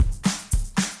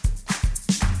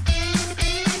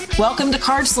Welcome to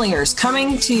Card Slingers,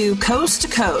 coming to you coast to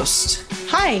coast.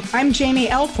 Hi, I'm Jamie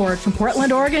Elford from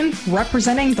Portland, Oregon,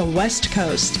 representing the West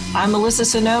Coast. I'm Melissa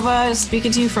Sonova,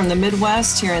 speaking to you from the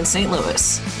Midwest here in St.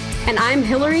 Louis. And I'm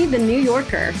Hillary, the New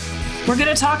Yorker. We're going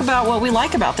to talk about what we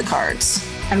like about the cards.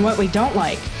 And what we don't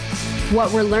like.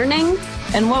 What we're learning.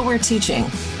 And what we're teaching.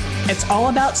 It's all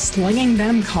about slinging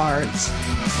them cards.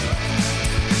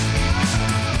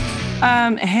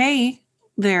 Hey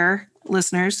there,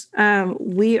 listeners.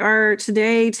 We are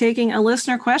today taking a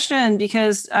listener question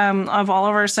because of all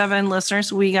of our 7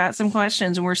 listeners, we got some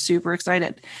questions and we're super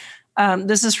excited.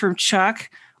 This is from Chuck.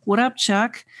 What up,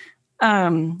 Chuck?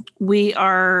 We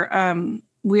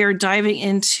are diving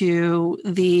into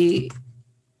the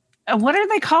what are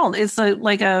they called? It's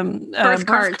like a birth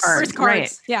cards. Birth cards.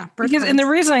 Right? Yeah. And the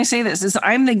reason I say this is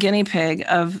I'm the guinea pig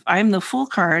I'm the full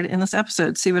card in this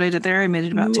episode. See what I did there? I made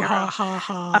it about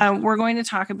tarot. We're going to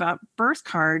talk about birth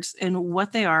cards and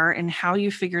what they are and how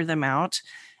you figure them out.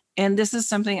 And this is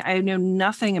something I know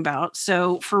nothing about.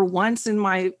 So for once in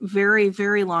my very,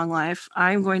 very long life,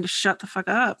 I'm going to shut the fuck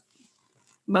up,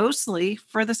 mostly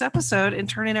for this episode, and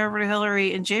turn it over to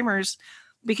Hillary and Jamers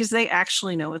because they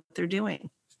actually know what they're doing.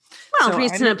 Well, so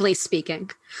reasonably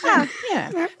speaking. Yeah.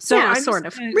 So yeah, sort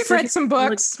of. We've read some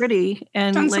books. Pretty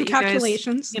and done let some you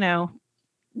calculations. Guys,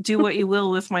 do what you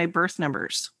will with my birth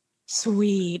numbers.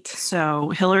 Sweet. So,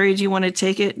 Hillary, do you want to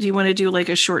take it? Do you want to do like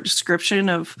a short description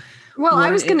of? Well,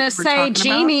 I was going to say,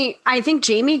 Jamie, I think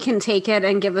Jamie can take it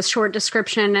and give a short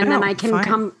description, and then I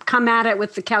can come at it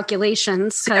with the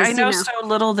calculations. I know so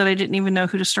little that I didn't even know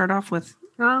who to start off with.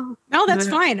 Oh, no, that's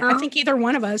fine. I think either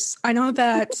one of us. I know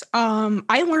that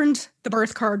I learned the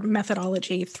birth card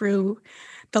methodology through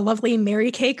the lovely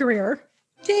Mary Kay Greer.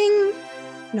 Ding!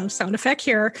 No sound effect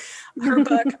here. Her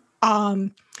book,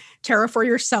 Tarot for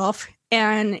Yourself.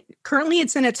 And currently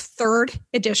it's in its 3rd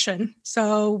edition.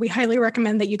 So we highly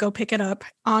recommend that you go pick it up.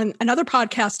 On another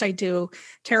podcast I do,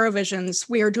 Tarot Visions,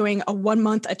 we are doing a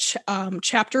 1-month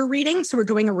chapter reading. So we're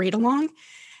doing a read along.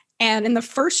 And in the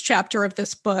first chapter of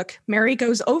this book, Mary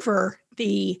goes over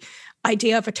the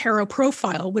idea of a tarot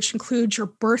profile, which includes your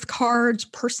birth cards,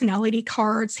 personality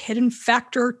cards, hidden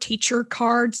factor, teacher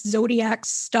cards, zodiac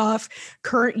stuff,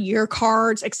 current year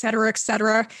cards, et cetera, et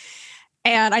cetera.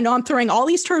 And I know I'm throwing all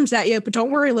these terms at you, but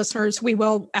don't worry, listeners. We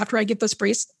will, after I give this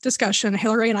brief discussion,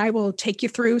 Hillary and I will take you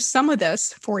through some of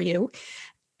this for you.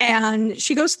 And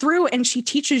she goes through and she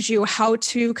teaches you how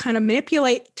to kind of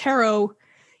manipulate tarot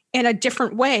in a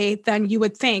different way than you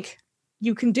would think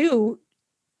you can do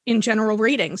in general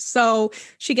readings. So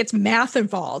she gets math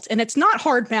involved, and it's not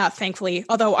hard math, thankfully,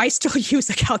 although I still use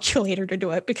a calculator to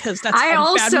do it because that's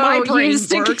how bad my brain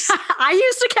works. I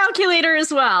used a calculator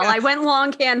as well. Yeah. I went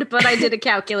longhand, but I did a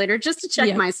calculator just to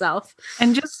check myself.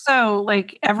 And just so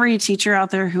like every teacher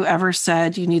out there who ever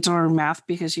said you need to learn math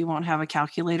because you won't have a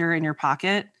calculator in your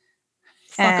pocket.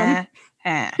 Fuck 'em.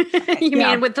 You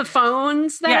mean with the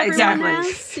phones that everyone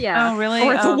has? Yeah. Oh, really?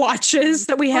 Or the watches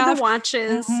that we have. The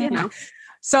watches,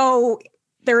 So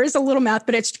there is a little math,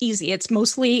 but it's easy. It's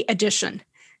mostly addition.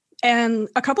 And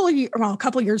a couple of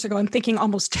years ago, I'm thinking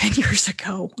almost 10 years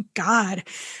ago, God,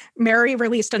 Mary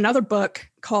released another book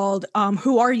called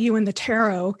Who Are You in the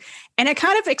Tarot? And it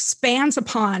kind of expands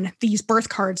upon these birth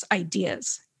cards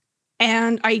ideas.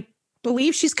 And I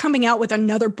believe she's coming out with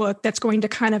another book that's going to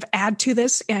kind of add to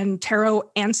this and tarot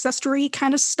ancestry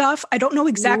kind of stuff. I don't know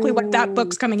exactly what that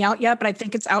book's coming out yet, but I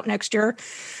think it's out next year.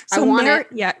 So I want it.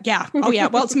 Yeah. Oh yeah.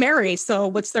 Well, it's Mary. So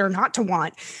what's there not to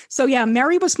want? So yeah,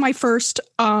 Mary was my first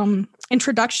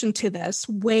introduction to this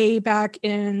way back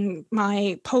in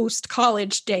my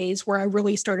post-college days where I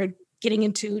really started getting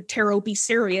into tarot be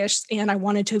serious, and I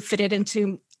wanted to fit it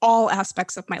into all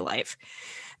aspects of my life.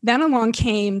 Then along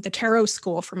came the tarot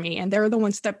school for me, and they're the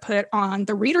ones that put on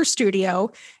the Reader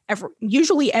Studio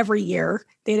usually every year.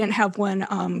 They didn't have one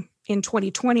in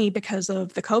 2020 because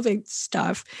of the COVID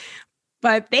stuff,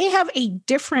 but they have a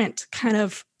different kind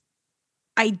of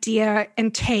idea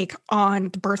and take on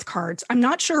the birth cards. I'm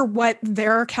not sure what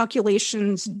their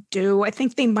calculations do. I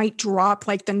think they might drop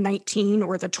like the 19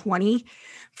 or the 20,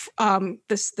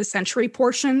 the century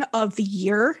portion of the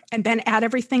year, and then add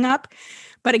everything up.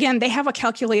 But again, they have a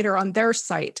calculator on their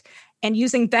site. And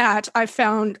using that, I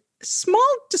found small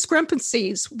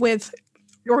discrepancies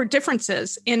or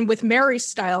differences with Mary's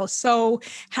style. So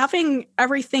having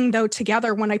everything, though,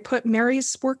 together, when I put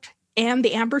Mary's work and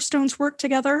the Amberstone's work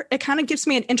together, it kind of gives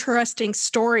me an interesting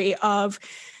story of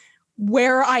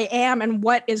where I am and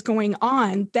what is going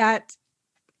on that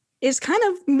is kind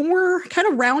of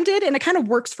rounded, and it kind of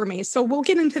works for me. So we'll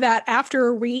get into that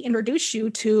after we introduce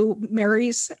you to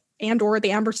Mary's and or the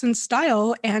Amberson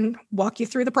style and walk you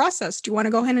through the process. Do you want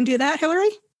to go ahead and do that, Hillary?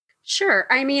 Sure.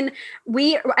 I mean,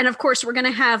 and of course, we're going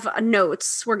to have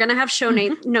notes. We're going to have show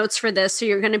notes for this. So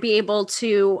you're going to be able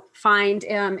to find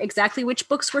exactly which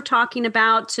books we're talking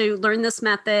about to learn this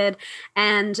method,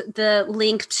 and the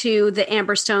link to the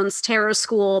Amberstone's Tarot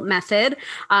School method,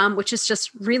 which is just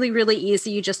really, really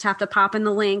easy. You just have to pop in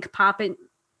the link, pop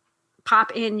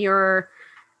in your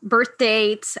birth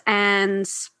date, and,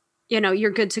 you're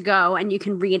good to go, and you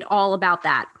can read all about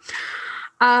that.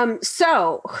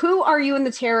 So Who Are You in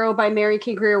the Tarot by Mary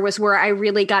K. Greer was where I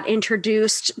really got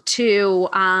introduced to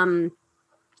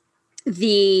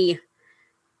the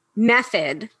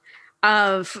method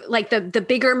of like the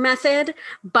bigger method,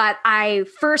 but I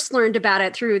first learned about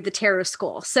it through the Tarot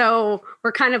School. So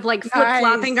we're kind of like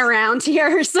flip-flopping around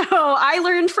here. So I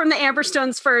learned from the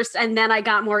Amberstones first, and then I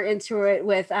got more into it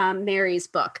with Mary's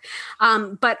book.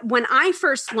 But when I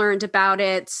first learned about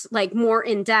it, like more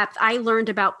in depth, I learned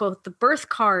about both the birth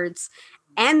cards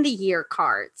and the year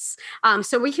cards.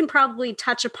 So we can probably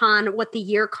touch upon what the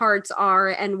year cards are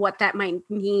and what that might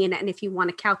mean. And if you want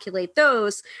to calculate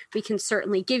those, we can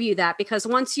certainly give you that, because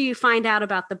once you find out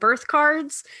about the birth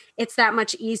cards, it's that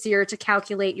much easier to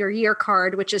calculate your year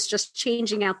card, which is just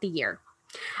changing out the year.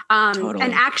 Totally.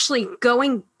 And actually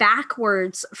going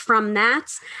backwards from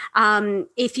that,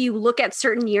 if you look at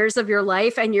certain years of your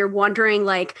life and you're wondering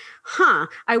like,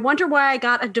 I wonder why I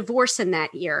got a divorce in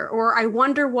that year, or I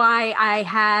wonder why I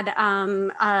had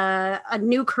a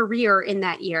new career in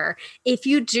that year. If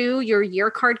you do your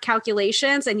year card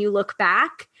calculations and you look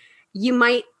back, you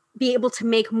might be able to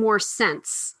make more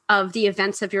sense of the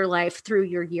events of your life through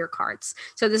your year cards.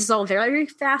 So this is all very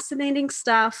fascinating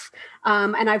stuff.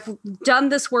 And I've done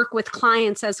this work with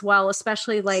clients as well,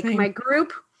 especially like my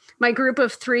group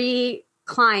of 3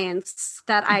 clients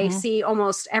that I see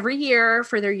almost every year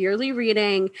for their yearly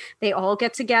reading. They all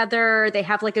get together. They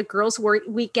have like a girls'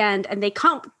 weekend, and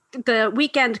the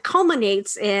weekend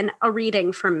culminates in a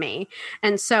reading from me.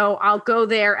 And so I'll go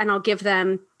there and I'll give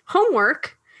them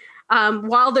homework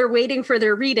while they're waiting for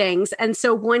their readings. And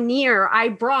so one year I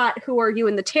brought Who Are You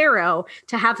in the Tarot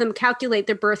to have them calculate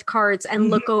their birth cards and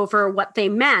look over what they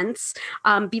meant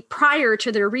prior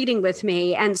to their reading with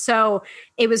me. And so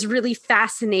it was really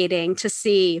fascinating to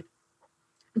see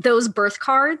those birth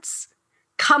cards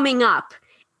coming up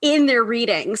in their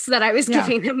readings that I was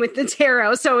giving them with the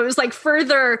tarot. So it was like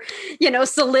further,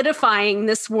 solidifying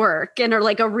this work in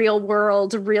like a real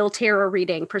tarot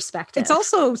reading perspective. It's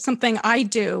also something I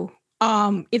do.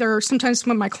 Either sometimes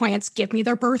when my clients give me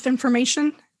their birth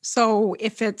information. So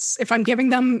if I'm giving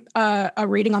them a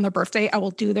reading on their birthday, I will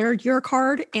do their year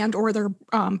card and or their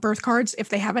birth cards if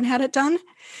they haven't had it done.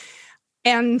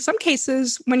 And in some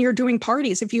cases, when you're doing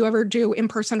parties, if you ever do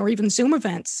in-person or even Zoom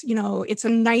events, it's a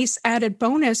nice added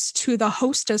bonus to the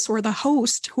hostess or the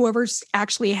host, whoever's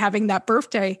actually having that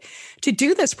birthday, to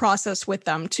do this process with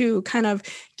them, to kind of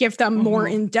give them more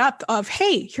in depth of,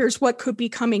 hey, here's what could be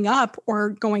coming up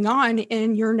or going on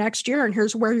in your next year, and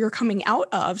here's where you're coming out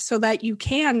of, so that you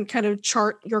can kind of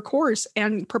chart your course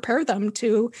and prepare them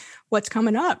to what's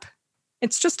coming up.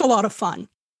 It's just a lot of fun.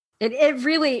 It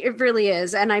really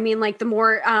is. And I mean, like the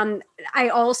more, I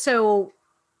also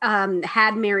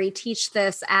had Mary teach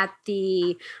this at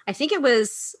I think it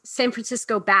was San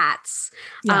Francisco Bats,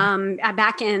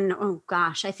 back in,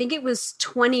 I think it was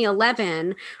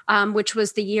 2011, which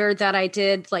was the year that I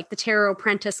did like the Tarot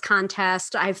Apprentice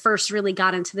contest. I first really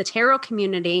got into the tarot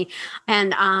community,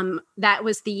 and that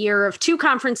was the year of 2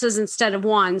 conferences instead of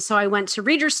 1. So I went to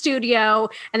Reader Studio,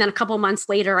 and then a couple months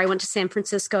later, I went to San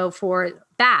Francisco for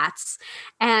Bats.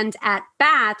 And at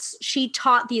Bats, she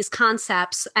taught these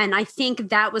concepts. And I think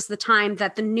that was the time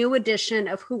that the new edition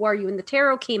of Who Are You in the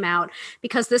Tarot came out,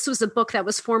 because this was a book that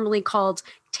was formerly called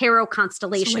Tarot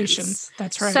Constellations.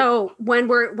 That's right. So when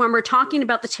we're talking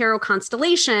about the tarot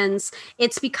constellations,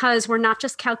 it's because we're not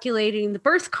just calculating the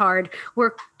birth card,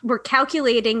 we're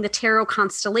calculating the tarot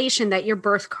constellation that your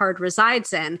birth card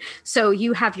resides in. So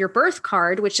you have your birth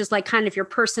card, which is like kind of your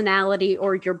personality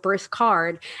or your birth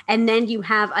card. And then you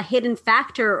have a hidden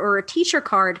factor or a teacher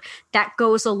card that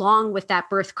goes along with that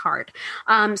birth card.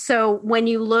 So when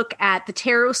you look at the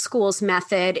Tarot School's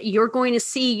method, you're going to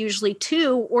see usually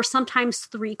 2 or sometimes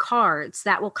 3 cards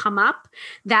that will come up.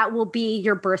 That will be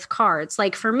your birth cards.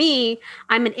 Like for me,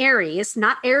 I'm an Aries,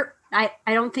 I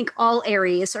don't think all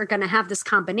Aries are going to have this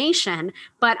combination,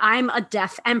 but I'm a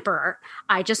Death Emperor.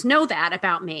 I just know that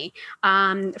about me.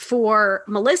 For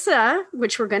Melissa,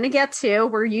 which we're going to get to,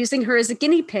 we're using her as a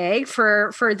guinea pig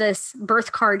for this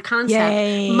birth card concept.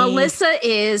 Yay. Melissa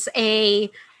is a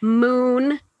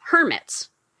Moon Hermit.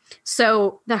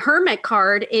 So the Hermit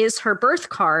card is her birth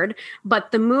card,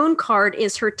 but the Moon card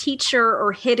is her teacher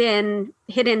or hidden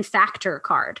factor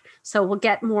card. So we'll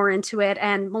get more into it,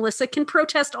 and Melissa can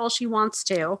protest all she wants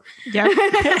to. Yeah.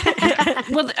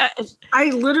 Well, I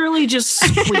literally just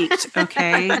squeaked.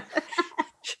 Okay.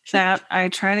 That I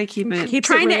try to keep it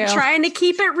trying to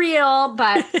keep it real,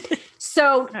 but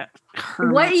so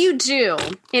what do you do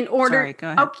in order? Sorry,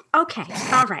 go ahead. Okay,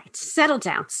 all right, settle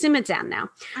down, simmer down now.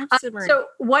 simmering. So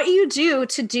what you do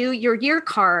to do your year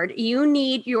card, you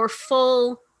need your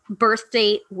full birth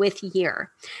date with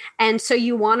year, and so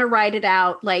you want to write it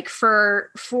out. Like for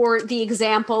the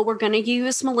example, we're going to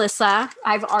use Melissa.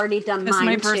 I've already done mine.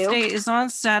 My birthday is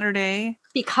on Saturday.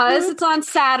 Because it's on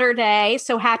Saturday.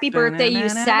 So happy birthday, you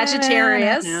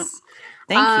Sagittarius. Yep.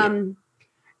 Thank you.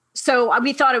 So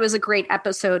we thought it was a great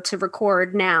episode to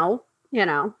record now, in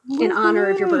honor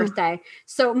of your birthday.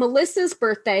 So Melissa's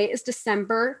birthday is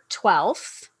December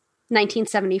 12th,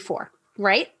 1974,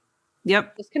 right?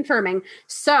 Yep. Just confirming.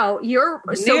 So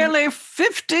nearly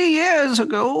 50 years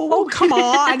ago. Oh, come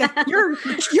on. You're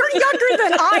younger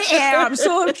than I am.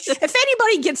 So if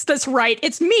anybody gets this right,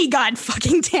 it's me, God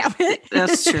fucking damn it.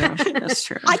 That's true. That's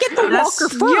true. I get the walker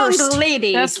first. Young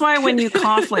lady. That's why when you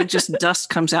cough, like just dust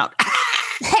comes out.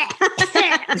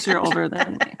 Because you're older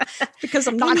than me. Because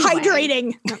I'm not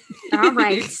hydrating. All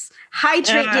right.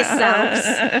 Hydrate yourselves.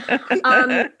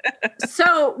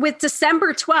 So with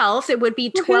December 12th, it would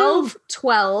be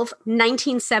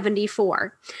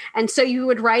 12/12/1974. And so you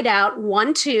would write out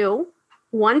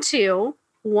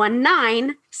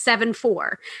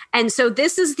 12/12/1974. And so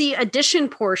this is the addition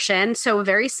portion. So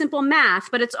very simple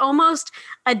math, but it's almost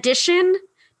addition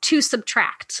to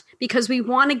subtract because we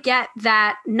want to get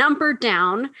that number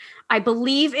down. I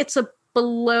believe it's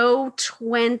below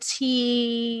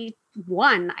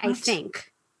 21, I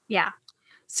think. Yeah.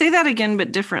 Say that again,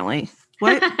 but differently.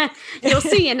 What? You'll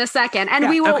see in a second. And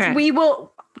we will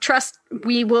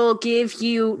give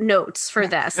you notes for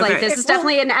this. Okay. Like this is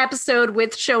definitely an episode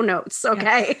with show notes.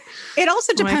 Okay. It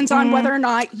also depends on whether or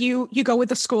not you go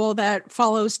with a school that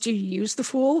follows, do you use the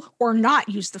Fool or not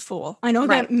use the Fool? I know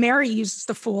that Mary uses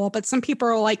the Fool, but some people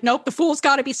are like, nope, the Fool's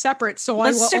got to be separate. So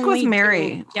let's stick with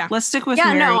Mary. Let's stick with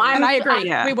Mary. No, I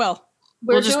agree. We will.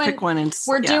 We'll just pick one.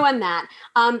 We're doing that.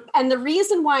 And the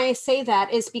reason why I say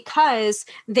that is because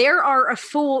there are a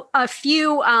few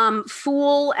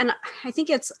Fool, and I think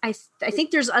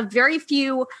there's a very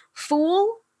few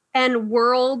Fool and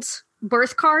World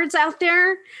birth cards out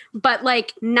there, but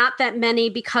like not that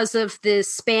many because of the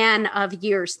span of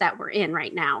years that we're in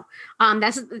right now.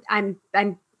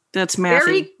 That's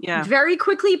massive. Very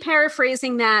quickly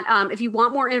paraphrasing that. If you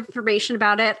want more information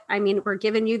about it, I mean, we're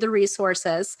giving you the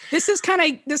resources. This is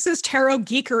tarot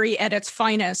geekery at its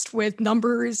finest with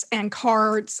numbers and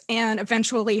cards and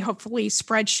eventually, hopefully,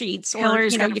 spreadsheets.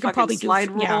 Hillary's you can probably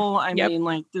slide rule. I mean,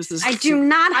 like this is. I do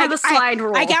not have a slide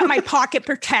rule. I got my pocket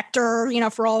protector,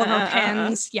 for all of our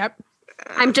pens. Yep.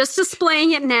 I'm just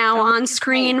displaying it now on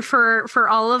screen for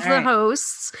all of the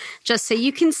hosts, just so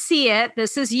you can see it.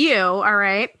 This is you, all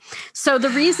right? So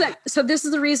this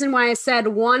is the reason why I said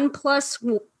 1 plus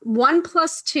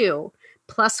 2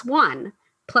 plus 1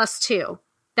 plus 2.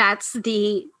 That's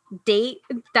the date,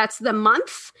 that's the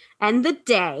month and the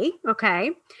day,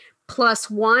 okay?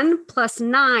 Plus 1 plus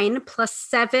 9 plus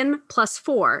 7 plus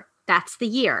 4. That's the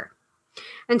year.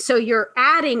 And so you're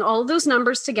adding all those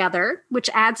numbers together, which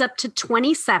adds up to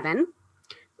 27.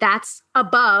 That's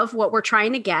above what we're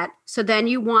trying to get. So then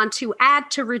you want to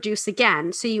add to reduce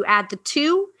again. So you add the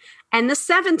 2 and the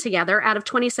 7 together out of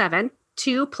 27,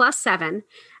 2 plus 7,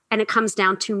 and it comes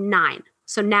down to 9.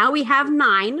 So now we have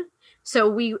 9. So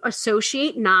we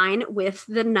associate 9 with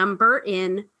the number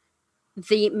in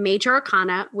the major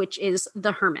arcana, which is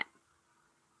the Hermit.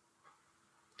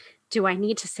 Do I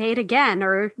need to say it again?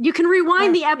 Or you can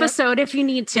rewind the episode if you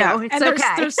need to. Yeah. It's and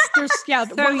okay. So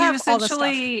you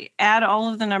essentially add all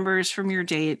of the numbers from your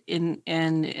date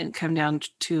and come down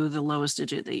to the lowest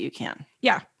digit that you can.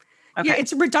 Yeah. Okay. Yeah,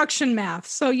 it's reduction math.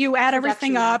 So you add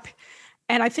everything up.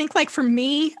 And I think like for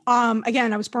me,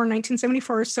 again, I was born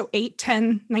 1974. So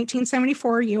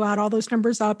 8/10/1974, you add all those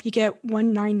numbers up, you get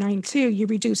 1992. You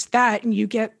reduce that and you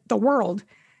get the world.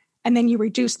 And then you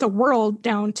reduce the world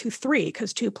down to 3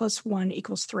 because 2 plus 1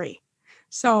 equals 3.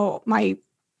 So I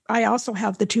also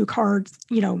have the 2 cards,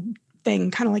 thing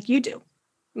kind of like you do.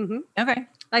 Mm-hmm. Okay.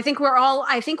 I think we're all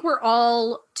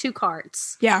 2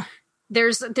 cards. Yeah.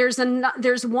 There's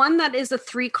one that is a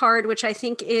 3 card, which I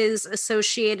think is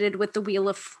associated with the Wheel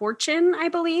of Fortune, I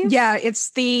believe. Yeah.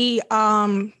 It's the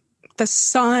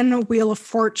Sun, Wheel of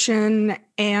Fortune,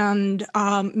 and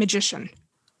Magician.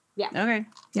 Yeah. Okay.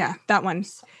 Yeah. That one.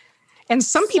 And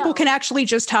some people can actually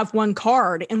just have one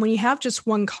card. And when you have just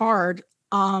one card,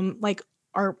 like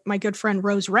my good friend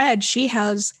Rose Red, she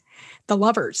has the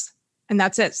Lovers, and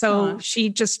that's it. So she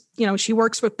just, she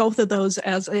works with both of those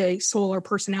as a soul or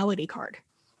personality card.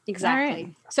 Exactly.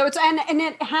 Right. So it's, and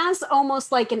it has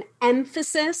almost like an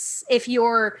emphasis. If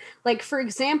you're like, for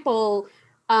example,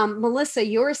 Melissa,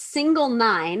 you're a single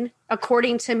 9,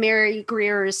 according to Mary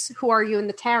Greer's Who Are You in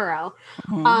the Tarot,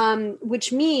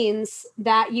 which means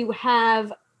that you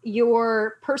have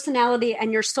your personality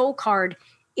and your soul card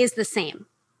is the same.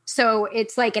 So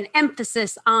it's like an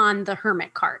emphasis on the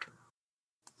Hermit card.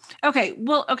 Okay.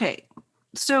 Well, okay.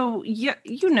 So you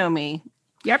know me.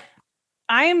 Yep.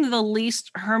 I am the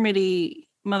least hermity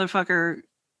motherfucker.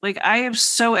 Like, I am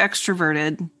so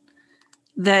extroverted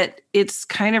that it's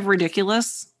kind of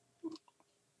ridiculous.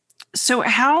 So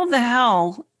how the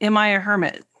hell am I a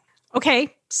hermit?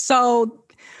 Okay. So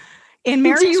in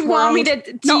Mary's do you want me to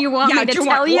tell you? Yeah, do you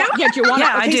want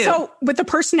okay, I do. So with the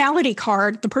personality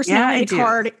card,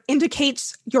 card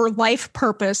indicates your life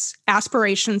purpose,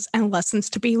 aspirations, and lessons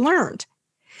to be learned.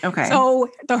 Okay. So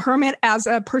the Hermit as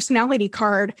a personality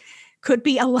card could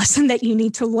be a lesson that you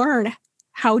need to learn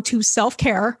how to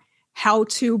self-care, how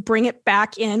to bring it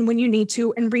back in when you need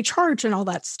to, and recharge and all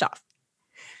that stuff.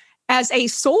 As a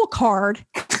soul card,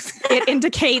 it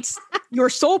indicates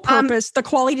your soul purpose, the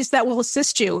qualities that will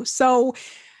assist you. So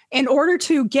in order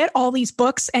to get all these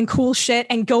books and cool shit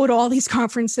and go to all these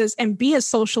conferences and be as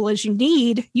social as you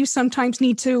need, you sometimes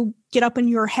need to get up in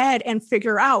your head and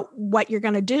figure out what you're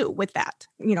going to do with that.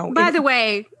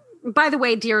 By the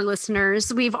way, dear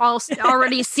listeners, we've all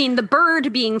already seen the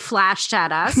bird being flashed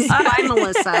at us by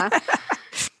Melissa.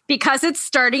 Because it's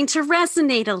starting to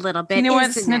resonate a little bit. You know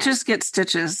what? Snitches get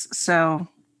stitches. So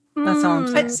that's all I'm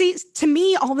saying. But see, to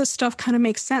me, all this stuff kind of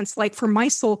makes sense. Like for my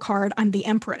soul card, I'm the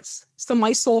Empress. So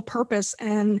my soul purpose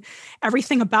and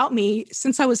everything about me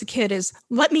since I was a kid is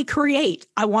let me create.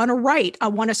 I want to write. I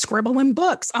want to scribble in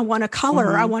books. I want to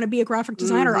color. I want to be a graphic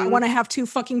designer. I want to have 2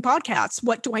 fucking podcasts.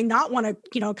 What do I not want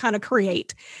to, kind of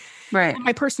create? Right. And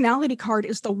my personality card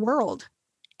is the world.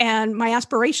 And my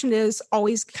aspiration is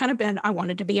always kind of been, I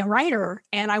wanted to be a writer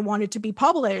and I wanted to be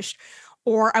published,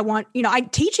 or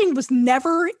teaching was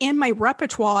never in my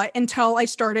repertoire until I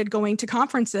started going to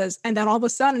conferences. And then all of a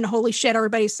sudden, holy shit,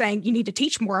 everybody's saying you need to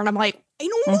teach more. And I'm like, I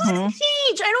don't want to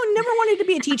teach. I never wanted to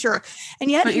be a teacher. And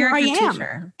yet here I am.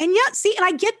 Teacher. And yet, see, and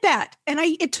I get that. And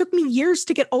it took me years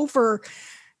to get over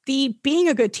the being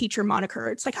a good teacher moniker.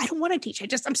 It's like, I don't want to teach.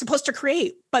 I'm supposed to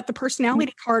create. But the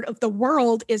personality card of the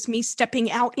world is me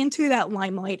stepping out into that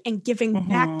limelight and giving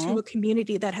back to a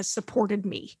community that has supported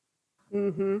me.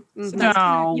 So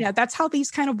that's how these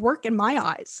kind of work in my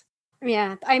eyes.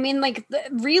 Yeah. I mean, like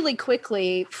really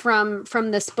quickly from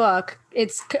this book,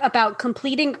 it's about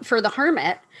completing for the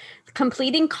Hermit,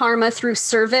 completing karma through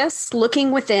service,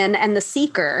 looking within, and the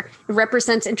Seeker. It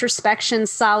represents introspection,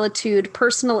 solitude,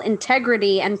 personal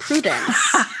integrity, and prudence.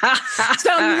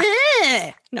 So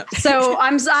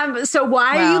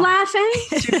why are you laughing?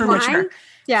 Super mature.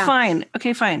 Yeah. Fine.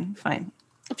 Okay, fine.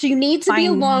 If you need to be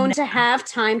alone to have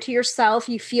time to yourself,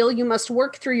 you feel you must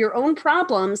work through your own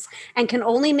problems and can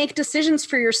only make decisions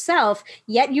for yourself,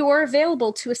 yet you are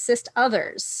available to assist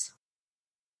others.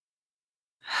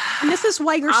 And this is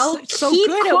why you're so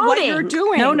good at what you're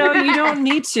doing. No, you don't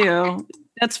need to.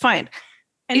 That's fine.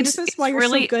 And this is why you're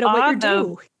really so good at what you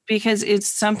do. Because it's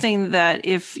something that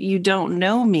if you don't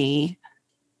know me,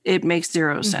 it makes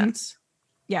zero sense.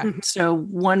 Yeah. So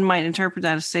one might interpret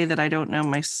that to say that I don't know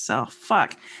myself.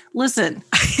 Fuck. Listen.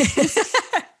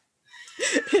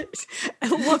 I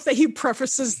love that he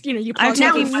prefaces, you I'm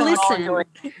now listen.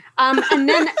 And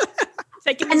then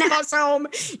taking this bus home.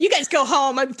 You guys go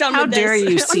home. I'm done with this. How dare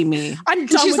you see me? I'm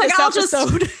done with this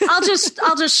episode.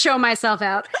 I'll just show myself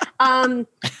out. The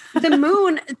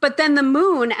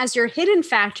moon as your hidden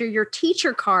factor, your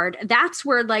teacher card, that's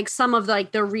where like some of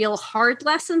like the real hard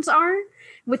lessons are.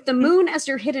 With the moon as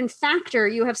your hidden factor,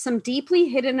 you have some deeply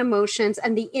hidden emotions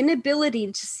and the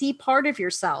inability to see part of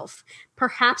yourself,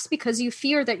 perhaps because you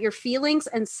fear that your feelings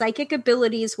and psychic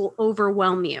abilities will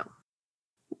overwhelm you.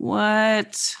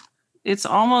 What? It's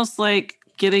almost like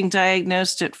getting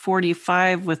diagnosed at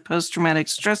 45 with post-traumatic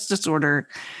stress disorder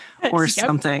or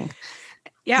something.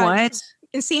 Yeah. What?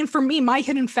 And seeing for me, my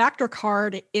hidden factor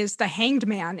card is the Hanged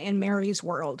Man in Mary's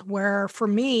world, where for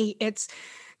me, it's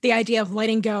the idea of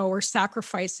letting go or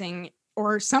sacrificing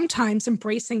or sometimes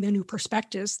embracing the new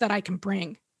perspectives that I can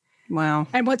bring. Wow.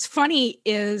 And what's funny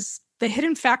is the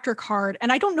hidden factor card,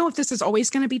 and I don't know if this is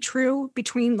always going to be true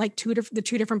between like the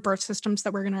two different birth systems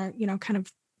that we're going to, kind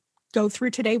of go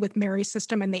through today with Mary's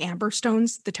system and the Amber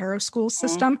Stones, the Tarot School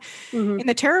system. In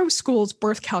the Tarot School's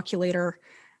birth calculator,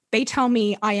 they tell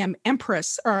me I am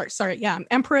Empress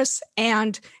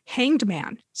and Hanged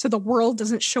Man. So the world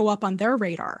doesn't show up on their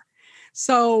radar.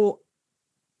 So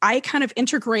I kind of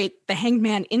integrate the Hanged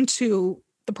Man into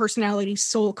the personality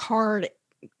soul card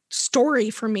story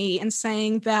for me, and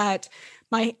saying that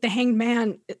the Hanged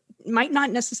Man might not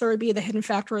necessarily be the hidden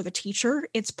factor or the teacher.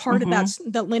 It's part of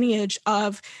that lineage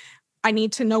of, I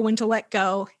need to know when to let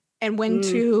go and when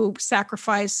to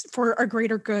sacrifice for a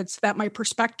greater good, so that my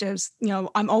perspectives,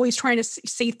 I'm always trying to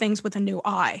see things with a new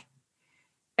eye.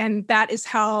 And that is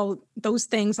how those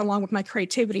things, along with my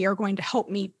creativity, are going to help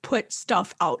me put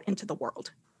stuff out into the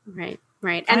world. Right.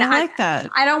 Right. And I like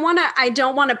that. I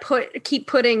don't want to keep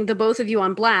putting the both of you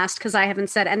on blast, because I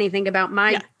haven't said anything about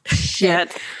my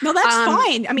shit. No, that's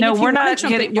fine. I mean, no, we're not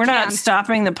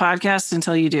stopping the podcast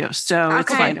until you do. So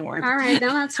it's fine. Don't worry. All right.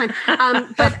 No, that's fine.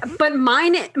 But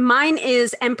mine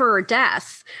is Emperor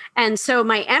Death. And so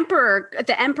my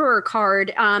the Emperor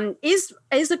card is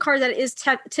a card that is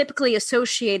typically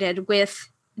associated with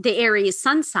the Aries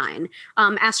sun sign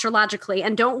astrologically.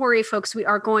 And don't worry, folks, we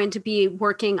are going to be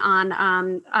working on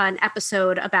an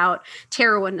episode about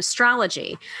tarot and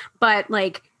astrology. But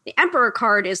like, the Emperor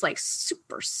card is like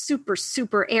super, super,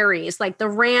 super Aries. Like, the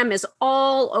ram is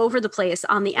all over the place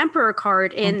on the Emperor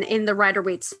card in the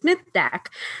Rider-Waite-Smith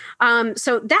deck.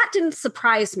 So that didn't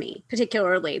surprise me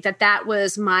particularly, that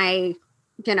was my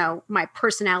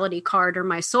personality card or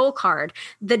my soul card.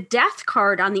 The Death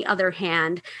card, on the other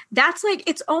hand, that's like,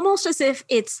 it's almost as if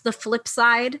it's the flip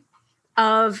side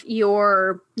of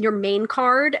your main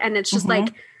card. And it's just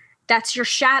like, that's your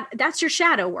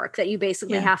shadow work that you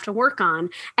basically have to work on.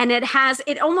 And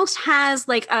it almost has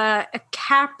like a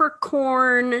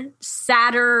Capricorn,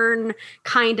 Saturn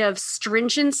kind of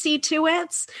stringency to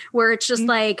it, where it's just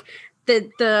like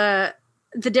the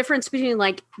difference between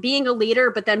like being a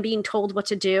leader, but then being told what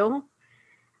to do.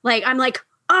 Like, I'm like,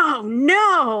 oh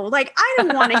no, like, I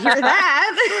don't want to hear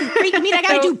that. I mean, I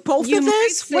got to do both of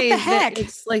this? What the heck?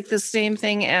 It's like the same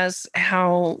thing as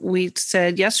how we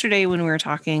said yesterday when we were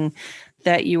talking,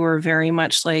 that you were very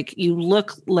much like, you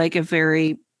look like a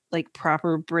very like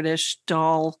proper British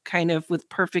doll, kind of with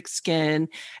perfect skin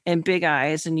and big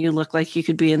eyes. And you look like you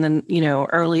could be in the,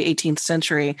 early 18th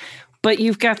century. But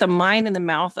you've got the mind and the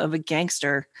mouth of a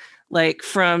gangster, like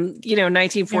from,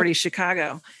 1940s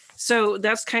Chicago. So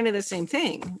that's kind of the same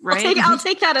thing, right? I'll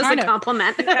take that as a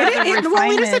compliment.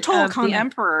 It is a total compliment. The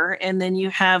Emperor, and then you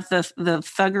have the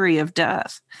thuggery of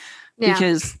Death,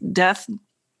 because Death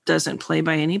doesn't play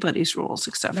by anybody's rules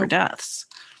except for Death's.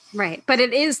 Right, but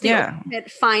it is the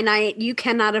ultimate finite. You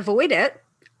cannot avoid it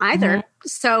either.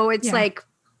 So it's like.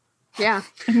 Yeah.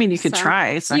 I mean, you could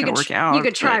try. It's not going to work out. You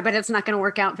could try, but it's not going to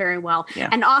work out very well. Yeah.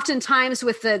 And oftentimes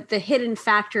with the hidden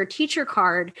factor teacher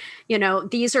card,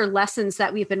 these are lessons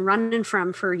that we've been running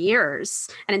from for years.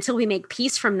 And until we make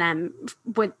peace with them,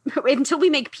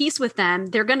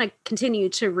 they're going to continue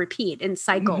to repeat in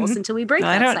cycles until we break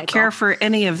that cycle. I don't care for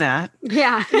any of that.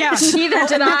 Yeah. Yeah. Neither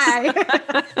did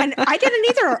I. And I didn't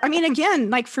either. I mean, again,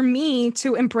 like, for me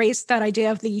to embrace that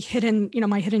idea of the hidden,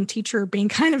 my hidden teacher being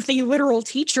kind of the literal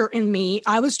teacher in me,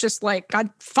 I was just like,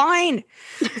 God, fine.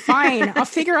 I'll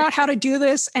figure out how to do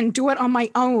this and do it on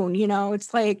my own.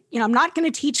 It's like, I'm not going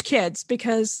to teach kids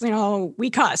because,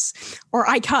 we cuss or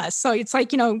I cuss. So it's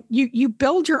like, you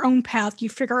build your own path. You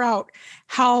figure out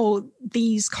how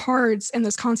these cards and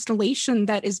this constellation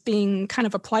that is being kind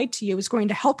of applied to you is going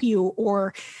to help you,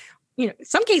 or in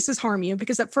some cases harm you,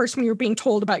 because at first when you're being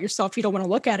told about yourself, you don't want to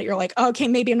look at it. You're like, oh, okay,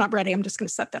 maybe I'm not ready. I'm just going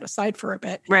to set that aside for a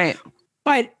bit. Right.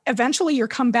 But eventually you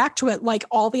come back to it, like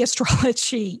all the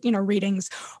astrology, readings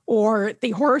or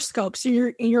the horoscopes.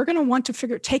 You're going to want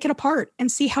to take it apart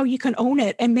and see how you can own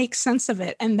it and make sense of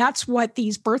it. And that's what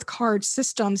these birth card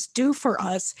systems do for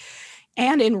us.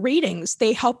 And in readings,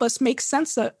 they help us make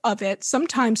sense of it.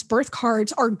 Sometimes birth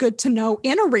cards are good to know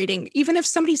in a reading, even if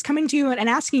somebody's coming to you and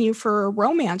asking you for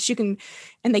romance. And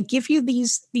they give you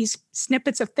these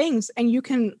snippets of things, and you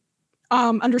can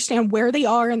understand where they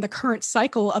are in the current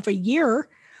cycle of a year,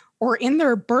 or in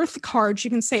their birth cards.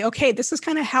 You can say, okay, this is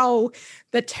kind of how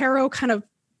the tarot kind of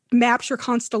maps your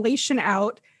constellation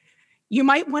out. You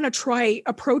might want to try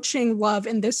approaching love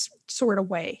in this sort of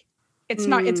way. It's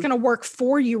going to work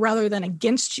for you rather than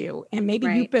against you. And maybe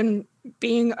you've been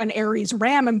being an Aries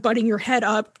ram and butting your head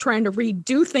up, trying to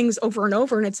redo things over and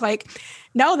over. And it's like,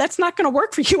 no, that's not going to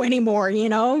work for you anymore.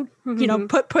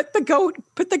 Put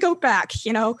the goat back,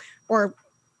 or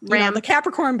ram the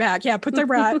Capricorn back. Yeah. Put the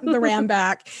ram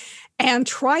back. And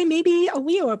try maybe a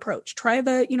Leo approach. Try a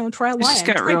lion. Just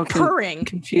got try real purring.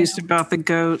 Confused about the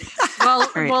goat.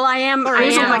 Well, I am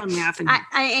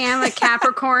a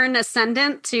Capricorn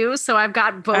ascendant too, so I've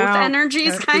got both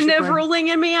energies kind of ruling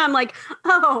in me. I'm like,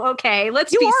 okay,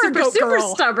 let's be super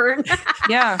stubborn.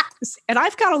 Yeah, and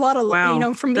I've got a lot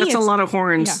of for me, that's a lot of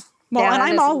horns. Yeah. Well, and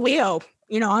I'm all Leo.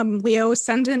 I'm Leo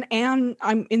ascendant, and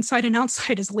I'm inside and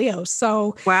outside as Leo.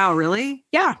 So wow, really?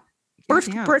 Yeah.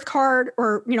 Birth card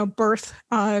or birth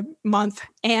month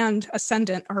and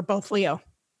ascendant are both Leo.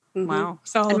 Mm-hmm. Wow.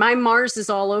 So and my Mars is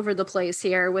all over the place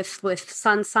here with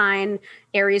sun sign.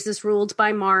 Aries is ruled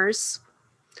by Mars.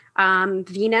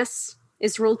 Venus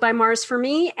is ruled by Mars for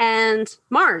me, and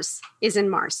Mars is in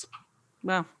Mars.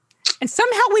 Wow. And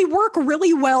somehow we work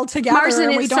really well together.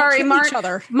 We don't kill each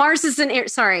other. Mars is in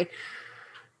Aries.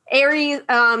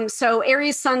 So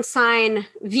Aries sun sign,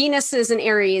 Venus is in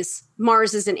Aries,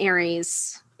 Mars is in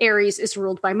Aries. Aries is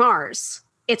ruled by Mars.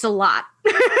 It's a lot.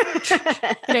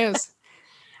 It is.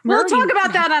 We'll talk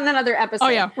about that on another episode. Oh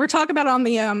yeah, we're talking about it on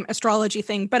the astrology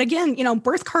thing. But again,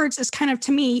 birth cards is kind of,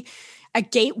 to me, a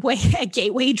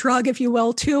gateway drug, if you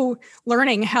will, to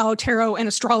learning how tarot and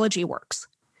astrology works.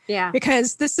 Yeah.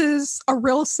 Because this is a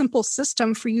real simple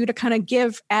system for you to kind of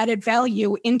give added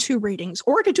value into readings,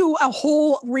 or to do a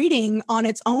whole reading on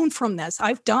its own from this.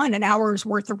 I've done an hour's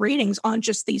worth of readings on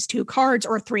just these 2 cards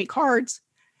or 3 cards,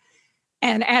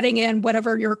 and adding in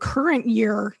whatever your current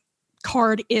year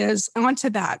card is onto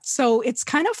that. So it's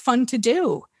kind of fun to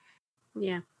do.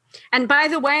 Yeah. And by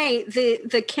the way,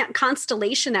 the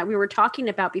constellation that we were talking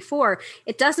about before,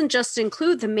 it doesn't just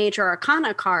include the major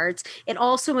arcana cards. It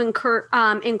also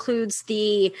includes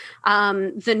the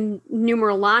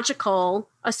numerological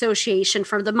association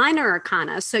for the minor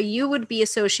arcana. So you would be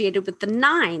associated with the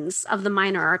 9s of the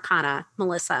minor arcana,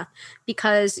 Melissa,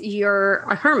 because you're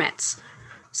a hermit.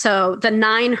 So the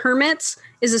 9 hermits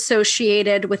is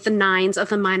associated with the 9s of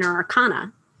the minor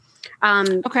arcana.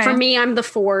 For me, I'm the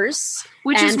 4s.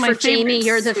 Which is my for Jamie,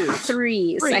 you're the suit.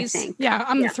 3s, I think. Yeah,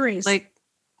 I'm the 3s.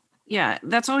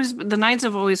 That's always, the 9s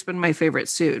have always been my favorite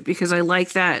suit, because I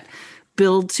like that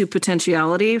build to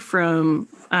potentiality from,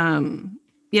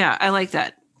 I like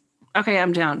that. Okay,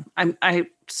 I'm down. I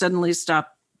suddenly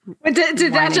stopped.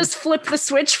 Did that just flip the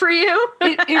switch for you?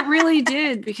 It really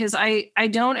did, because I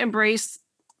don't embrace,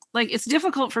 it's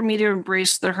difficult for me to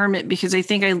embrace the hermit, because I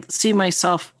think I see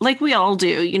myself like we all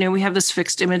do. We have this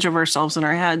fixed image of ourselves in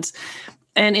our heads.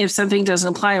 And if something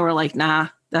doesn't apply, we're like, nah,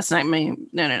 that's not me.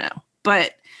 No.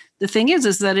 But the thing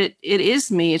is that it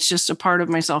is me. It's just a part of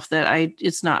myself that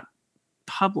it's not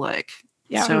public.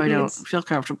 Yeah, so I don't feel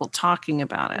comfortable talking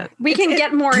about it. We can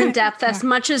get more in depth as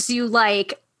much as you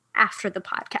like after the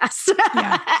podcast,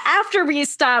 after we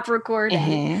stop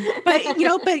recording. But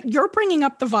you're bringing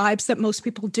up the vibes that most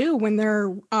people do when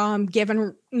they're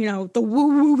given, the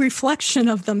woo-woo reflection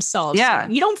of themselves. Yeah.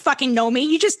 You don't fucking know me.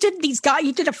 You just did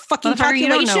you did a fucking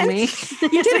calculation. You don't know me.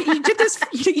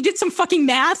 you did some fucking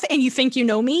math, and you think you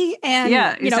know me. And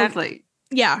yeah, exactly.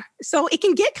 Yeah. So it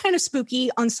can get kind of spooky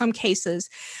on some cases.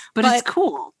 But it's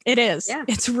cool. It is. Yeah.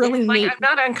 It's really neat. I'm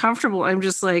not uncomfortable. I'm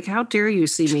just like, how dare you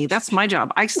see me? That's my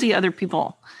job. I see other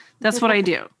people. That's what I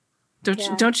do.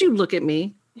 Don't you look at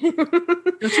me.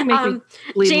 Don't you make me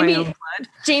bleed my own blood.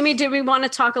 Jamie, did we want to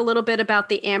talk a little bit about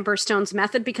the Amber Stones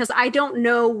method? Because I don't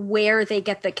know where they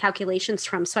get the calculations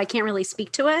from, so I can't really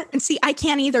speak to it. And see, I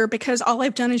can't either, because all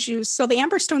I've done is so the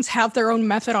Amber Stones have their own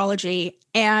methodology,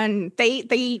 and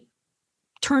they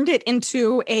turned it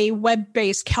into a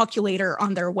web-based calculator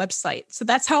on their website. So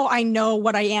that's how I know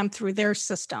what I am through their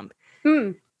system.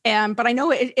 But I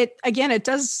know it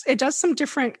does some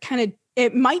different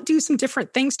it might do some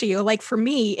different things to you. Like for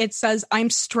me, it says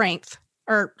I'm strength,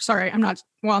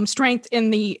 I'm strength in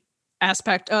the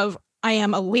aspect of I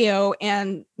am a Leo,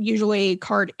 and usually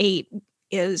card 8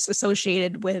 is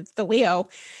associated with the Leo.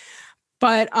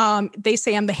 But they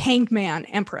say I'm the Hanged Man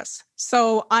Empress.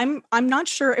 So I'm not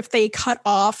sure if they cut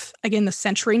off, again, the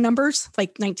century numbers,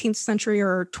 like 19th century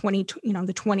or 20,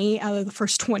 the 20 out of the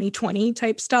first 2020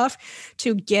 type stuff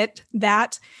to get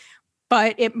that.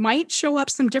 But it might show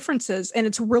up some differences. And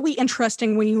it's really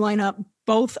interesting when you line up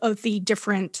both of the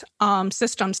different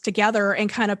systems together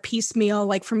and kind of piecemeal.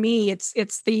 Like for me,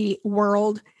 it's the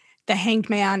World, the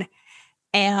Hanged Man,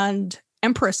 and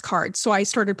Empress cards. So I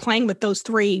started playing with those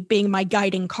 3 being my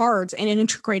guiding cards and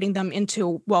integrating them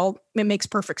into, it makes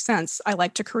perfect sense. I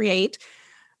like to create.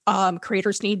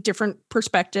 Creators need different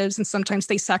perspectives, and sometimes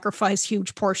they sacrifice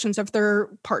huge portions of their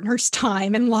partner's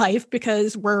time and life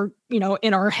because we're,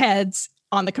 in our heads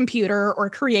on the computer or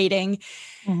creating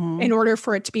in order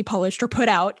for it to be published or put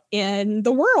out in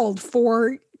the world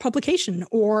for publication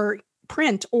or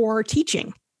print or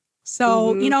teaching.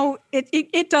 So,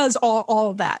 it does all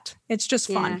of that. It's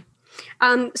just fun.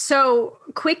 So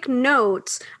quick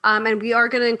notes, and we are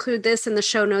going to include this in the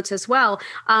show notes as well.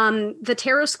 The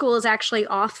Tarot School is actually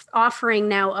offering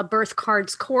now a birth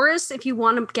cards course if you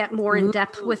want to get more in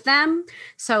depth with them.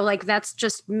 So like that's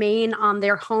just main on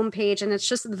their homepage, and it's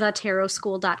just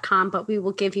thetarotschool.com, but we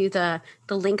will give you the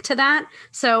link to that.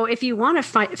 So if you want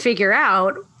to figure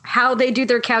out how they do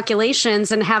their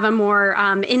calculations and have a more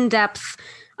in-depth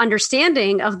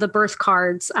understanding of the birth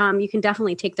cards, you can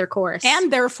definitely take their course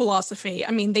and their philosophy.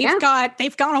 I mean, they've got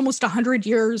almost 100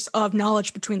 years of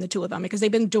knowledge between the two of them because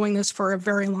they've been doing this for a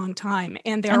very long time,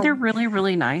 and they're really,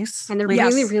 really nice, and they're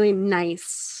really, really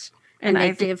nice, and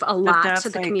they give a lot to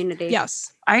the community.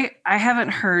 Yes, I haven't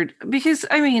heard, because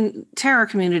I mean, tarot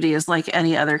community is like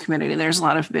any other community. There's a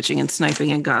lot of bitching and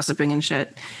sniping and gossiping and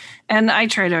shit, and I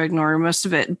try to ignore most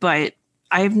of it, but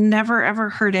I've never, ever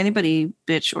heard anybody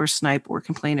bitch or snipe or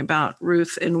complain about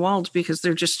Ruth and Walt because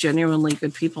they're just genuinely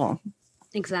good people.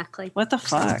 Exactly. What the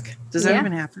fuck? Does that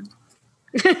even happen?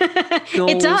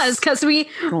 It does, because we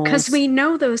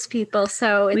know those people.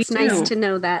 So it's nice to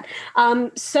know that.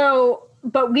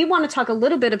 But we want to talk a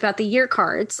little bit about the year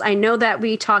cards. I know that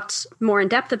we talked more in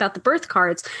depth about the birth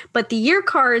cards, but the year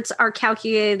cards are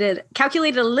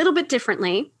calculated a little bit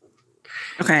differently.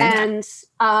 Okay. And,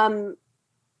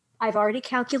 I've already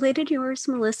calculated yours,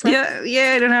 Melissa.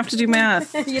 Yeah, I don't have to do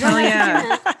math. You don't have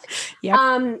to do math.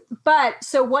 Yep. But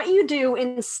so what you do,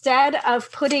 instead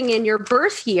of putting in your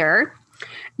birth year,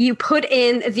 you put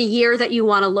in the year that you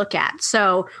want to look at.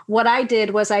 So what I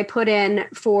did was I put in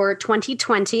for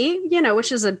 2020,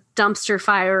 which is a dumpster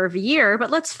fire of a year,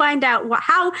 but let's find out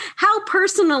how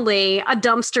personally a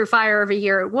dumpster fire of a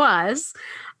year it was.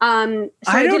 So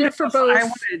I did it for both. I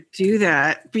want to do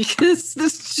that because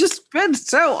this has just been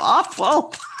so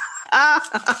awful.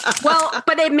 Well,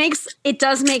 but it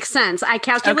does make sense. I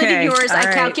calculated yours.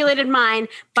 I calculated mine.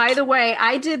 By the way,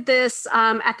 I did this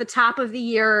at the top of the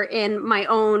year in my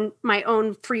own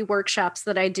free workshops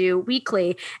that I do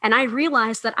weekly, and I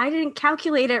realized that I didn't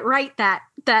calculate it right that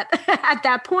at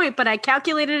that point, but I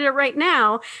calculated it right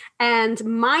now, and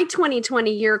my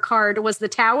 2020 year card was the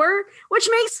Tower, which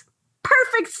makes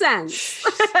perfect sense.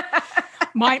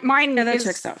 Mine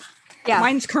checks out. Yeah,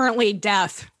 mine's currently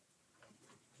Death.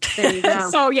 There you go.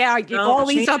 So all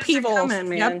these upheavals.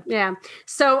 Yep. Yeah.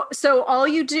 So all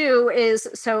you do is,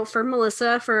 for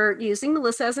Melissa, for using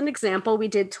Melissa as an example, we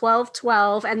did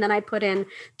 12-12, and then I put in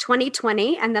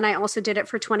 2020, and then I also did it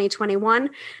for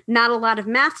 2021. Not a lot of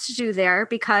math to do there,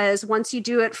 because once you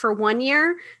do it for 1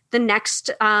 year, the next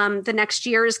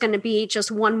year is going to be just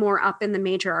one more up in the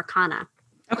major arcana.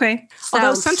 Okay.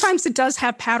 Although sometimes it does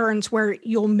have patterns where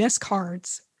you'll miss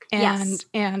cards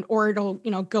or it'll,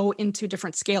 go into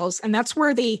different scales. And that's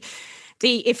where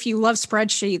if you love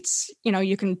spreadsheets,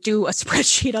 you can do a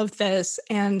spreadsheet of this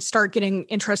and start getting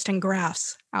interesting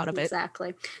graphs out of it.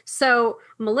 Exactly. So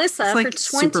Melissa, for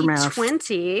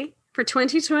 2020,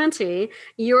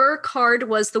 your card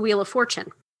was the Wheel of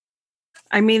Fortune.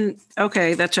 I mean,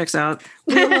 okay, that checks out.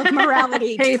 Wheel of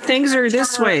morality. Hey, things are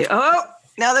this way. Oh,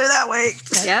 now they're that way.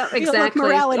 Yeah, exactly.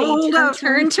 Morality.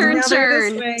 Turn.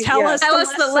 Tell us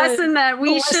the lesson that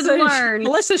we should learn.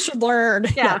 Melissa should learn.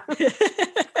 Yeah.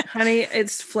 Honey,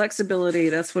 it's flexibility.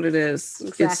 That's what it is.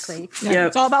 Exactly.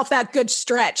 It's all about that good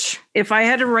stretch. If I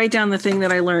had to write down the thing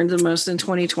that I learned the most in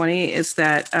 2020, it's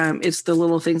that it's the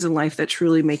little things in life that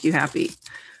truly make you happy.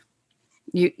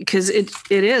 Because it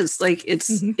is like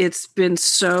it's been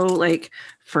so like,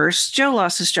 first Joe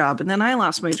lost his job and then I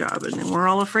lost my job, and then we're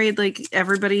all afraid like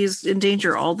everybody's in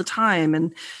danger all the time,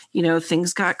 and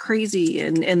things got crazy,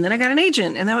 and then I got an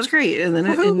agent and that was great, and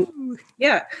then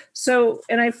so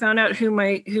I found out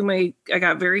I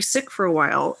got very sick for a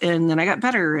while, and then I got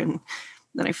better, and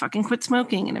then I fucking quit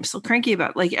smoking, and I'm still cranky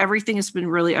about it. Like everything has been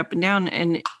really up and down,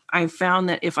 and I found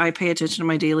that if I pay attention to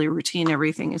my daily routine,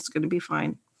 everything is going to be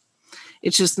fine.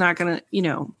 It's just not going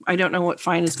to, I don't know what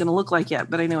fine is going to look like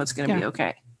yet, but I know it's going to be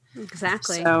okay.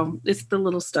 Exactly. So it's the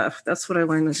little stuff. That's what I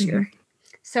learned this year.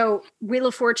 So Wheel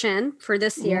of Fortune for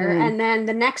this year. And then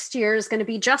the next year is going to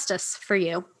be Justice for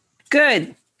you.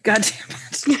 Good. God damn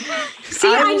it.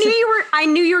 See, I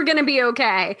knew you were going to be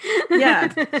okay.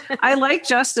 Yeah. I like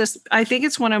Justice. I think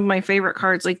it's one of my favorite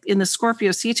cards, like in the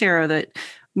Scorpio Sea Tarot that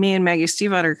me and Maggie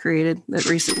Stiefvater created that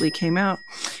recently came out.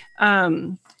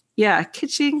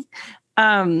 Kitching.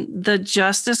 The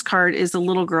Justice card is a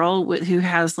little girl who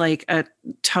has like a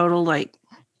total like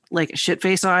a shit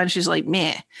face on. She's like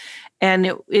meh,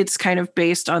 and it's kind of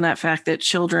based on that fact that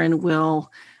children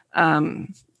will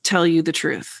tell you the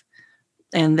truth,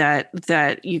 and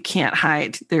that you can't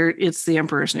hide there. It's the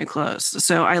emperor's new clothes.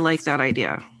 So I like that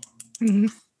idea. Mm-hmm.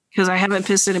 Because I haven't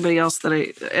pissed anybody off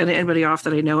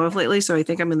that I know of lately. So I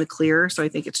think I'm in the clear. So I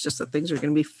think it's just that things are going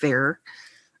to be fair.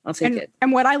 I'll take it.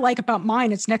 And what I like about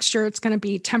mine is next year it's going to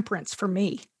be temperance for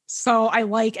me. So I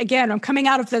like, again, I'm coming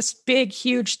out of this big,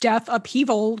 huge death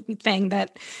upheaval thing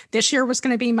that this year was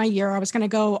going to be my year. I was going to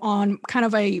go on kind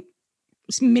of a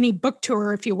mini book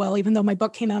tour, if you will, even though my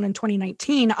book came out in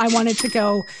 2019. I wanted to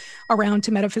go around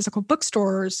to metaphysical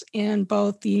bookstores in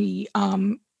both the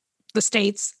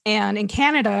States and in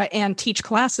Canada and teach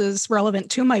classes relevant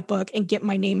to my book and get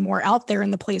my name more out there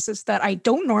in the places that I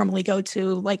don't normally go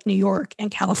to, like New York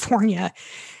and California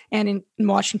and in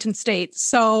Washington State.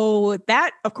 So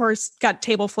that, of course, got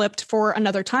table flipped for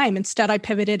another time. Instead, I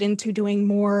pivoted into doing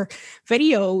more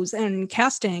videos and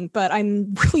casting, but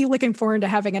I'm really looking forward to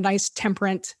having a nice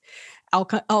temperate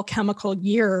alchemical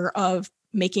year of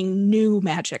making new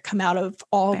magic come out of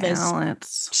all this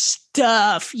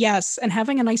stuff. Yes. And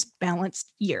having a nice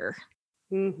balanced year.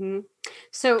 Mm-hmm.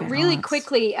 So really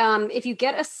quickly, if you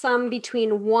get a sum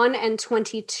between 1 and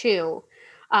 22,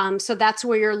 so that's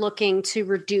where you're looking to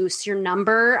reduce your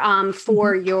number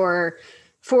for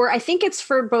I think it's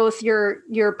for both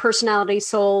your personality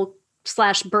soul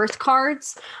 / birth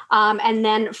cards. And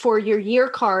then for your year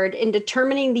card, in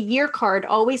determining the year card,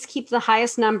 always keep the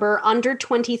highest number under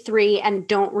 23 and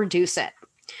don't reduce it.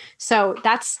 So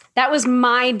that was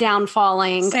my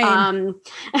downfalling.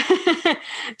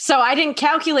 So I didn't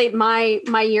calculate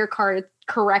my year card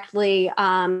correctly.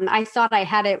 I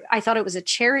thought it was a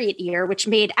chariot year, which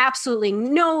made absolutely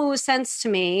no sense to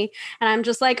me. And I'm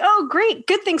just like, oh, great,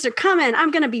 good things are coming.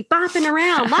 I'm going to be bopping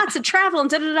around, lots of travel and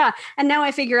da-da-da. And now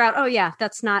I figure out, oh yeah,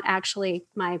 that's not actually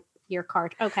my year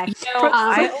card. Okay.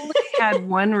 I only had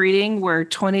one reading where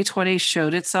 2020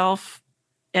 showed itself.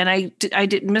 And I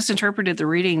misinterpreted the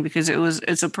reading because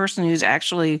it's a person who's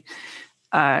actually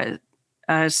a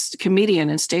comedian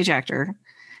and stage actor.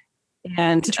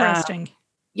 And interesting.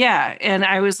 Yeah. And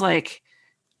I was like,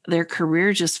 their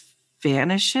career just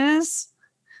vanishes.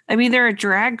 I mean, they're a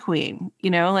drag queen,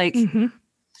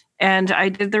 and I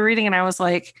did the reading and I was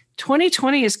like,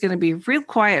 2020 is going to be real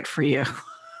quiet for you.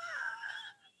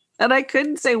 And I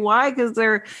couldn't say why, because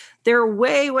they're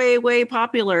way, way, way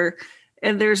popular.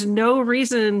 And there's no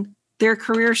reason their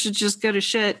career should just go to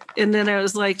shit. And then I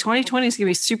was like, 2020 is going to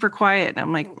be super quiet. And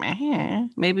I'm like,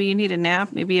 maybe you need a nap.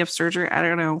 Maybe you have surgery. I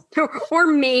don't know. Or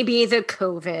maybe the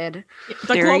COVID.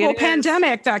 The global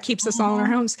pandemic that keeps us all in our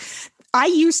homes. I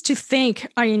used to think,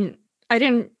 I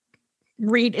didn't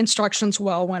read instructions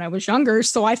well when I was younger.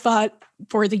 So I thought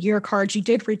for the year cards, you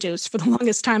did reduce. For the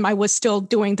longest time, I was still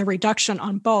doing the reduction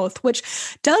on both, which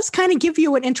does kind of give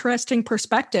you an interesting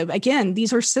perspective. Again,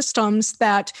 these are systems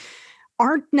that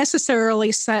aren't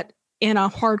necessarily set in a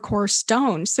hardcore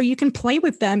stone. So you can play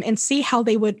with them and see how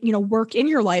they would, work in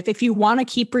your life. If you want to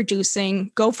keep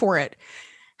reducing, go for it.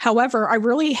 However, I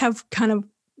really have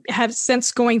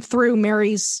since going through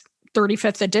Mary's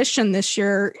 35th edition this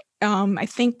year, I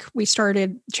think we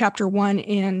started chapter 1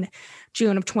 in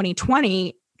June of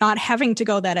 2020, not having to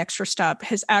go that extra step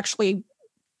has actually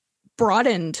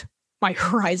broadened my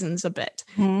horizons a bit.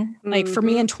 Mm-hmm. Like for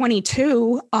me in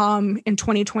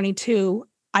 2022,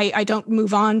 I don't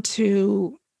move on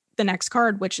to the next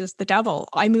card, which is the Devil.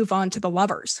 I move on to the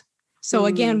Lovers. So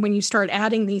again, when you start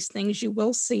adding these things, you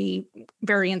will see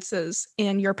variances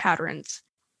in your patterns.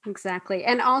 Exactly.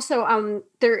 And also,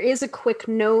 there is a quick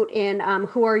note in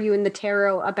Who Are You in the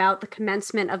Tarot about the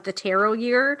commencement of the tarot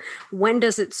year. When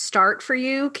does it start for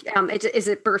you? Is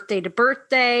it birthday to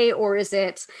birthday, or is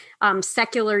it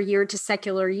secular year to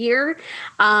secular year?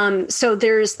 So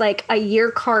there's like a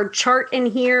year card chart in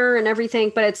here and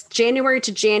everything, but it's January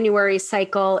to January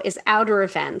cycle is outer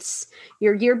events.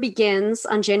 Your year begins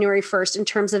on January 1st in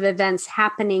terms of events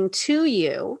happening to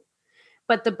you.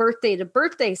 But the birthday to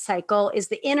birthday cycle is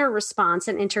the inner response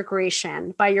and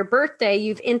integration. By your birthday,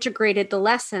 you've integrated the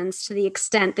lessons to the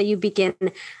extent that you begin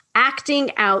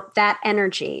acting out that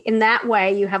energy. In that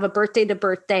way, you have a birthday to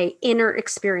birthday inner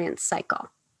experience cycle.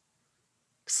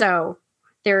 So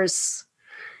there's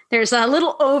a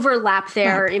little overlap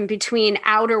there in between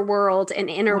outer world and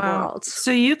inner world. So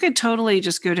you could totally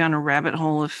just go down a rabbit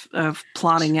hole of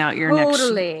plotting out your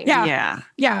next. Yeah.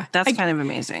 That's kind of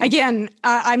amazing. Again,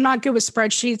 I'm not good with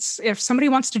spreadsheets. If somebody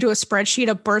wants to do a spreadsheet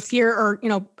of birth year or,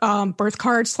 birth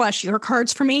cards / year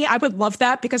cards for me, I would love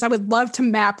that, because I would love to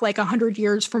map like 100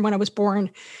 years from when I was born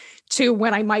to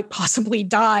when I might possibly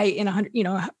die in 100,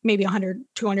 maybe 100,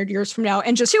 200 years from now,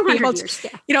 and just be able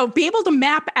to, be able to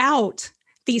map out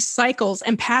these cycles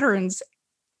and patterns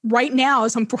right now,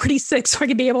 as I'm 46, so I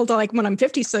can be able to, like, when I'm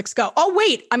 56, go, oh,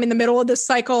 wait, I'm in the middle of this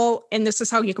cycle and this is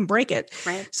how you can break it.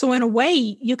 Right. So in a way,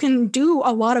 you can do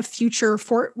a lot of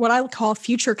for what I call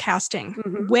future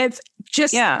casting with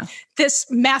just this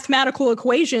mathematical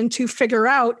equation to figure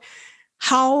out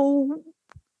how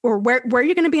or where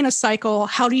you're going to be in a cycle.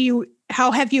 How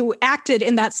have you acted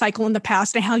in that cycle in the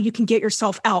past, and how you can get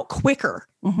yourself out quicker.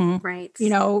 Right.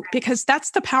 Because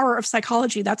that's the power of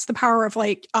psychology. That's the power of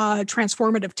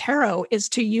transformative tarot, is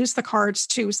to use the cards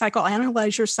to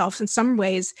psychoanalyze yourself in some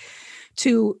ways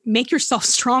to make yourself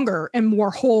stronger and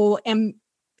more whole and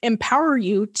empower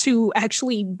you to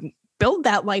actually build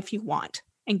that life you want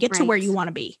and get to where you want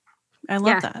to be. I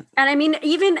love that. And I mean,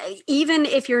 even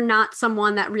if you're not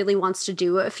someone that really wants to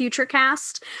do a future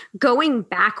cast, going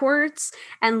backwards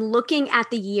and looking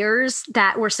at the years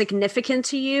that were significant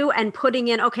to you and putting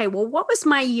in, okay, well, what was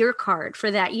my year card for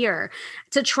that year,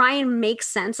 to try and make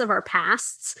sense of our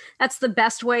pasts. That's the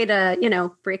best way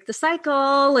to, break the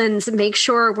cycle and make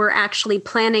sure we're actually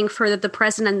planning for the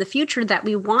present and the future that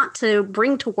we want to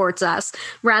bring towards us,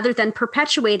 rather than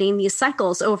perpetuating these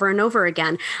cycles over and over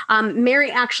again. Mary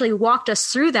actually walked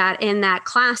us through that in that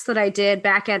class that I did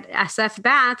back at SF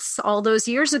Bats all those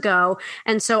years ago.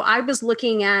 And so I was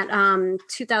looking at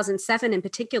 2007 in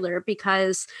particular,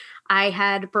 because I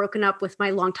had broken up with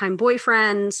my longtime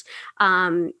boyfriend.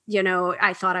 I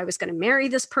thought I was going to marry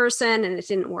this person and it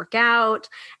didn't work out.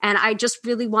 And I just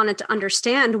really wanted to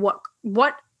understand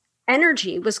what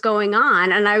energy was going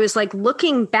on. And I was like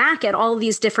looking back at all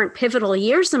these different pivotal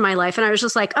years in my life. And I was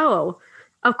just like, oh,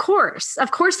 of course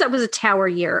that was a tower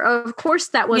year. Of course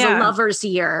that was a lover's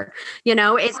year.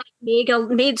 It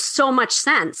made so much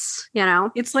sense,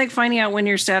 It's like finding out when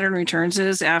your Saturn returns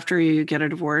is after you get a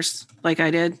divorce, like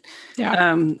I did.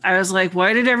 Yeah. I was like,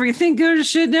 why did everything go to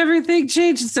shit and everything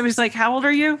change? And somebody's like, how old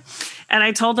are you? And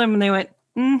I told them, and they went,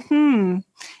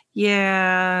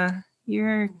 yeah,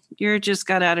 you're just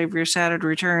got out of your Saturn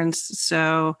returns.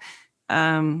 So,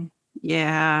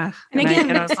 yeah.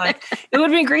 And I was like, it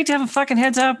would have been great to have a fucking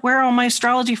heads up. Where are all my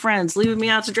astrology friends leaving me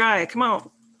out to dry? Come on,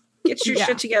 get your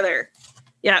shit together.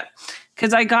 Yeah.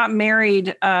 Because I got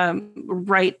married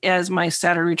right as my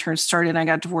Saturn return started, and I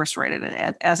got divorced right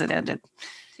as it ended.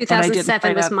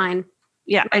 2007 was mine.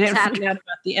 Yeah. I didn't find out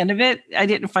about the end of it. I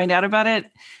didn't find out about it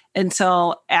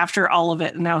until after all of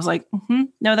it. And I was like,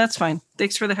 no, that's fine.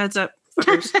 Thanks for the heads up.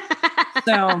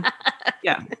 So,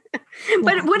 yeah.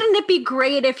 But wouldn't it be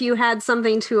great if you had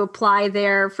something to apply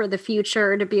there for the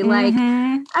future, to be like,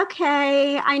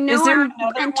 okay, I know. Is there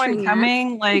another one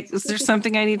coming? Like, is there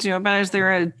something I need to know about? Is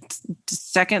there a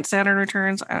second Saturn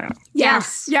returns? I don't know.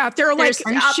 Yes. Yeah. They're like,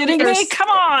 are you shitting me? Come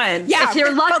on. Yeah. If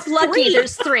you're lucky,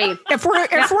 there's 3. If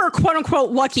we're quote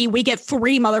unquote lucky, we get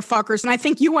 3 motherfuckers. And I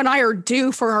think you and I are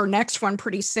due for our next one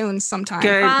pretty soon sometime.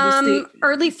 Good.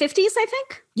 Early 50s, I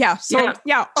think. Yeah. So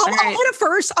yeah. I'll go to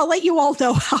first. I'll let you all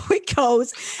know how it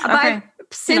goes. But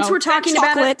since we're talking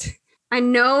about it, I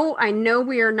know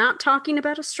we are not talking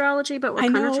about astrology, but we're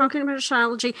kind of talking about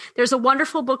astrology. There's a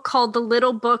wonderful book called The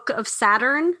Little Book of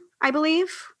Saturn, I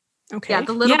believe. Okay. Yeah,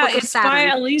 The Little Book of Saturn.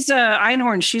 It's by Elisa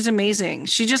Einhorn. She's amazing.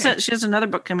 She has another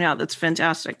book coming out that's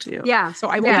fantastic too. Yeah. So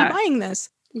I will be buying this.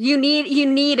 You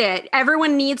need it.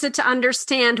 Everyone needs it to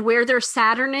understand where their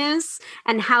Saturn is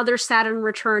and how their Saturn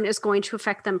return is going to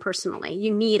affect them personally.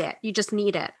 You need it. You just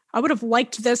need it. I would have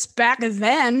liked this back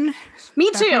then. Me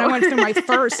too. When I went through my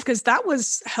first, because that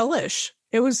was hellish.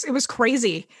 It was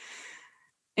crazy.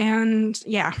 And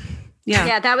yeah.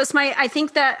 That was I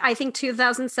think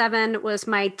 2007 was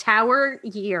my tower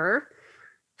year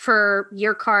for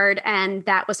year card, and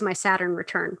that was my Saturn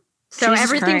return. So Jesus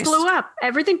everything Christ. blew up.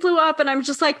 Everything blew up, and I'm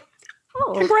just like,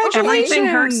 oh, congratulations! Everything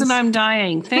hurts, and I'm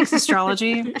dying. Thanks,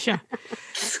 astrology. Yeah.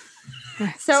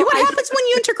 So see what happens when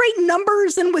you integrate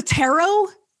numbers in with tarot?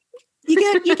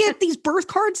 You get these birth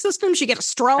card systems. You get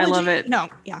astrology. I love it. No,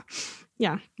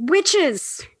 yeah.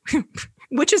 Witches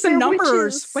and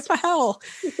numbers. What the hell?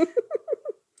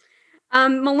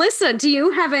 Melissa, do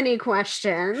you have any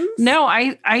questions? No,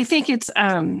 I think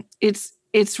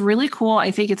it's really cool.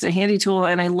 I think it's a handy tool,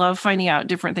 and I love finding out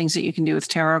different things that you can do with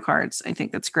tarot cards. I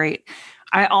think that's great.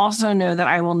 I also know that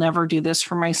I will never do this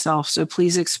for myself. So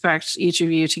please expect each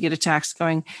of you to get a text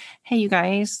going, hey, you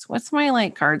guys, what's my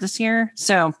card this year?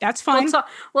 So that's fine.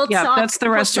 That's the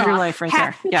rest of your life right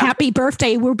there. Yeah. Happy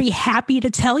birthday. We'll be happy to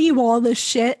tell you all this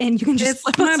shit, and you can just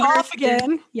flip us off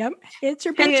again. Yep. It's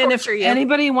your birthday. And if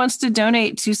anybody wants to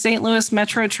donate to St. Louis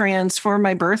Metro Trans for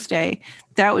my birthday,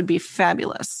 that would be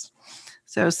fabulous.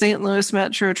 So St. Louis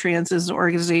Metro Trans is an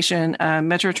organization,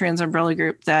 Metro Trans umbrella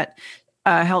group that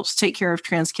helps take care of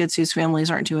trans kids whose families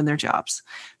aren't doing their jobs.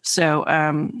 So,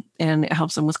 and it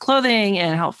helps them with clothing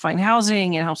and help find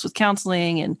housing and helps with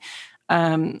counseling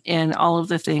and all of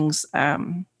the things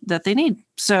that they need.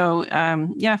 So,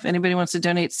 if anybody wants to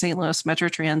donate to St. Louis Metro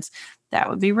Trans, that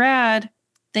would be rad.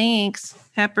 Thanks.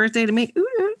 Happy birthday to me.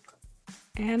 Ooh.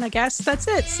 And I guess that's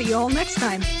it. See you all next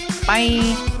time.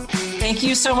 Bye. Thank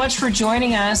you so much for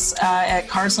joining us at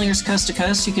Cardslingers Coast to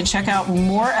Coast. You can check out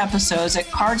more episodes at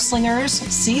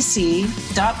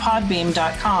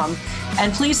cardslingerscc.podbeam.com.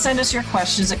 And please send us your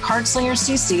questions at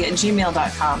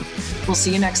cardslingerscc@gmail.com. We'll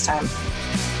see you next time.